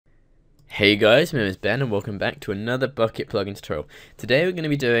Hey guys, my name is Ben and welcome back to another Bukkit plugin tutorial. Today we're going to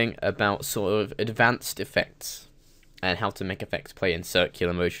be doing about sort of advanced effects and how to make effects play in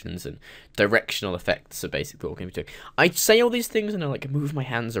circular motions and directional effects. So basically what we're going to be doing. I say all these things and I like move my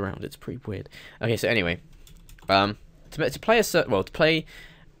hands around. It's pretty weird. Okay, so anyway, to play a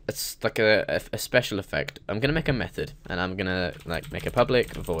special effect, I'm going to make a method and I'm going to make a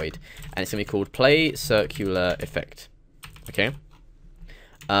public void and it's going to be called play circular effect. Okay?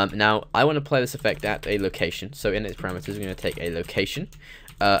 Now, I want to play this effect at a location, so in its parameters, we're going to take a location,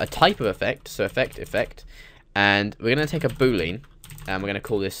 a type of effect, so effect, and we're going to take a boolean, and we're going to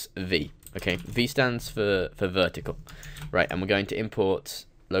call this V, okay? V stands for vertical, right? And we're going to import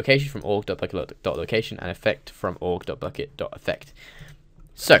location from org.bukkit.location and effect from org.bukkit.effect.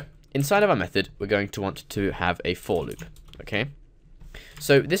 So, inside of our method, we're going to want to have a for loop, okay?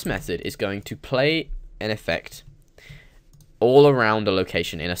 So, this method is going to play an effect all around a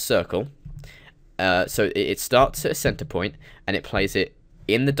location in a circle. So it starts at a center point and it plays it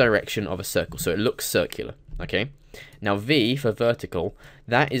in the direction of a circle, so it looks circular. Okay, now V for vertical,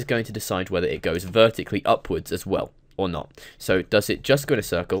 that is going to decide whether it goes vertically upwards as well or not. So does it just go in a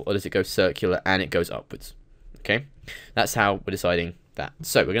circle or does it go circular and it goes upwards? Okay, that's how we're deciding that.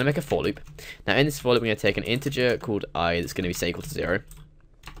 So we're going to make a for loop. Now in this for loop we're going to take an integer called I that's going to be say equal to 0.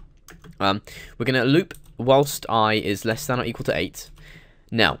 We're going to loop whilst I is less than or equal to 8.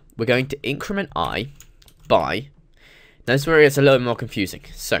 Now, we're going to increment I by... Now, this is where it's a little bit more confusing.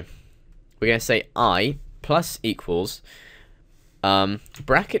 So, we're going to say I plus equals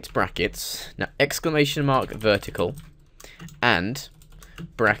brackets, now exclamation mark vertical, and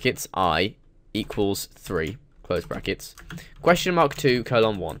brackets I equals 3, close brackets, question mark 2,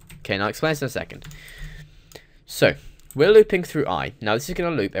 colon 1. Okay, now I'll explain this in a second. So, we're looping through I. Now, this is going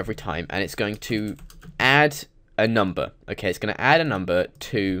to loop every time, and it's going to add a number. Okay, it's going to add a number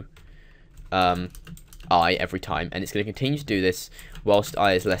to I every time, and it's going to continue to do this whilst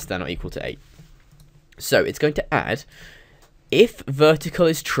I is less than or equal to 8. So it's going to add if vertical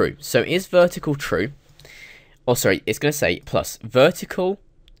is true. So is vertical true? Or sorry, it's going to say plus vertical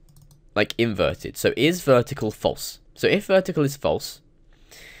like inverted. So is vertical false? So if vertical is false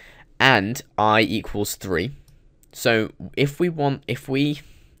and I equals 3. So what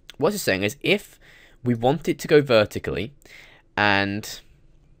it's saying is if we want it to go vertically, and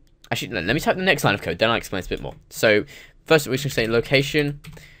actually, let me type the next line of code, then I'll explain this a bit more. So, first we should say location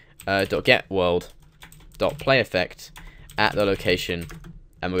dot get world dot play effect at the location,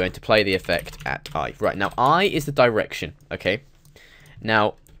 and we're going to play the effect at I. Right, now I is the direction, okay?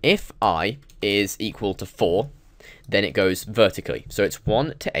 Now, if I is equal to 4, then it goes vertically. So it's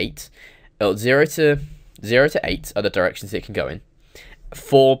 1 to 8, 0 to 8 are the directions it can go in,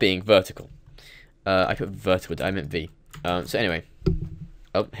 4 being vertical. I put vertical, I meant V. So anyway,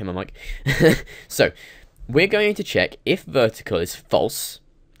 oh, hit my mic. So we're going to check if vertical is false.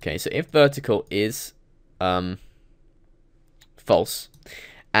 Okay, so if vertical is false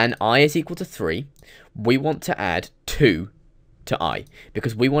and I is equal to 3, we want to add 2 to I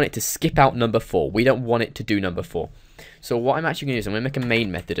because we want it to skip out number 4. We don't want it to do number 4. So what I'm actually going to do is I'm going to make a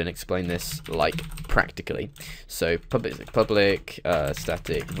main method and explain this like practically. So public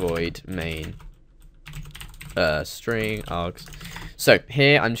static void main string args. So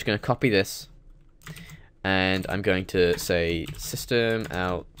here I'm just going to copy this and I'm going to say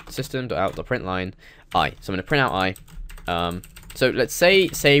system.out.println I. So I'm going to print out I. So let's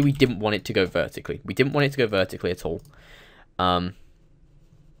say we didn't want it to go vertically. We didn't want it to go vertically at all.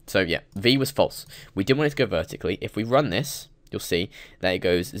 So yeah, V was false. We didn't want it to go vertically. If we run this, you'll see that it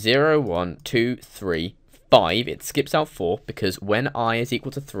goes 0, 1, 2, 3, 5. It skips out 4 because when I is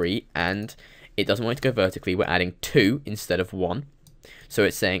equal to 3 and it doesn't want it to go vertically, we're adding 2 instead of 1. So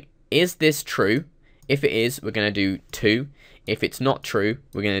it's saying, is this true? If it is, we're going to do 2. If it's not true,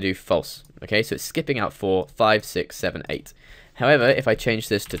 we're going to do false. Okay, so it's skipping out 4, 5, 6, 7, 8. However, if I change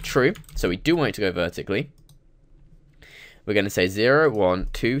this to true, so we do want it to go vertically, we're going to say 0, 1,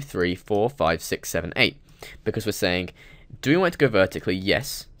 2, 3, 4, 5, 6, 7, 8. Because we're saying, do we want it to go vertically?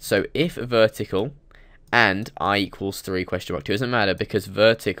 Yes. So if vertical and I equals 3 question mark 2 doesn't matter because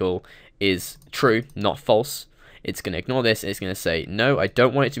vertical is true, not false. It's going to ignore this and it's going to say, no, I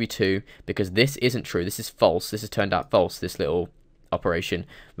don't want it to be 2 because this isn't true. This is false. This has turned out false, this little operation.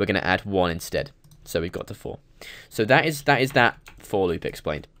 We're going to add 1 instead. So we've got to 4. So that is that for loop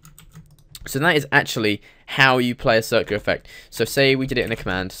explained. So that is actually how you play a circular effect. So say we did it in a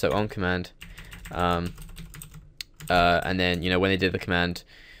command, so on command, and then, you know, when they did the command,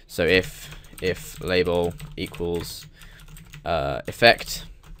 so if label equals effect,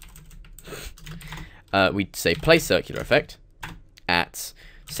 we'd say play circular effect at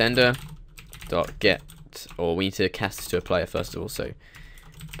sender dot get, or we need to cast this to a player first of all. So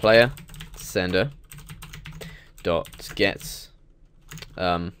player sender dot get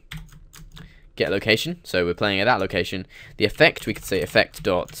get location. So we're playing at that location. The effect, we could say effect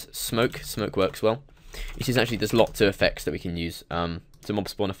dot smoke. Smoke works well. You see, actually there's lots of effects that we can use. So mob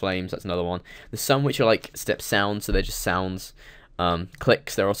spawner flames, that's another one. There's some which are like step sounds, so they're just sounds.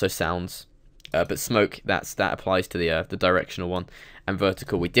 Clicks, they're also sounds. But smoke, that applies to the directional one. And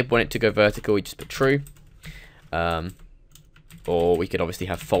vertical, we did want it to go vertical, we just put true. Or we could obviously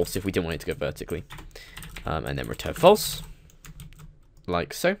have false if we didn't want it to go vertically. And then return false,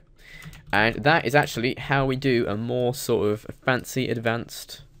 like so. And that is actually how we do a more sort of fancy,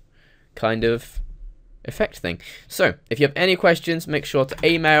 advanced kind of effect thing. So, if you have any questions, make sure to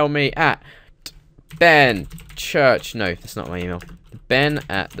email me at benchurch. No, that's not my email.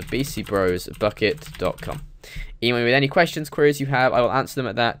 ben@TheBCBroz.bukkit.com. Email me with any questions, queries you have. I will answer them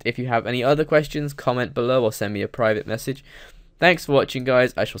at that. If you have any other questions, comment below or send me a private message. Thanks for watching,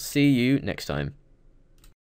 guys. I shall see you next time.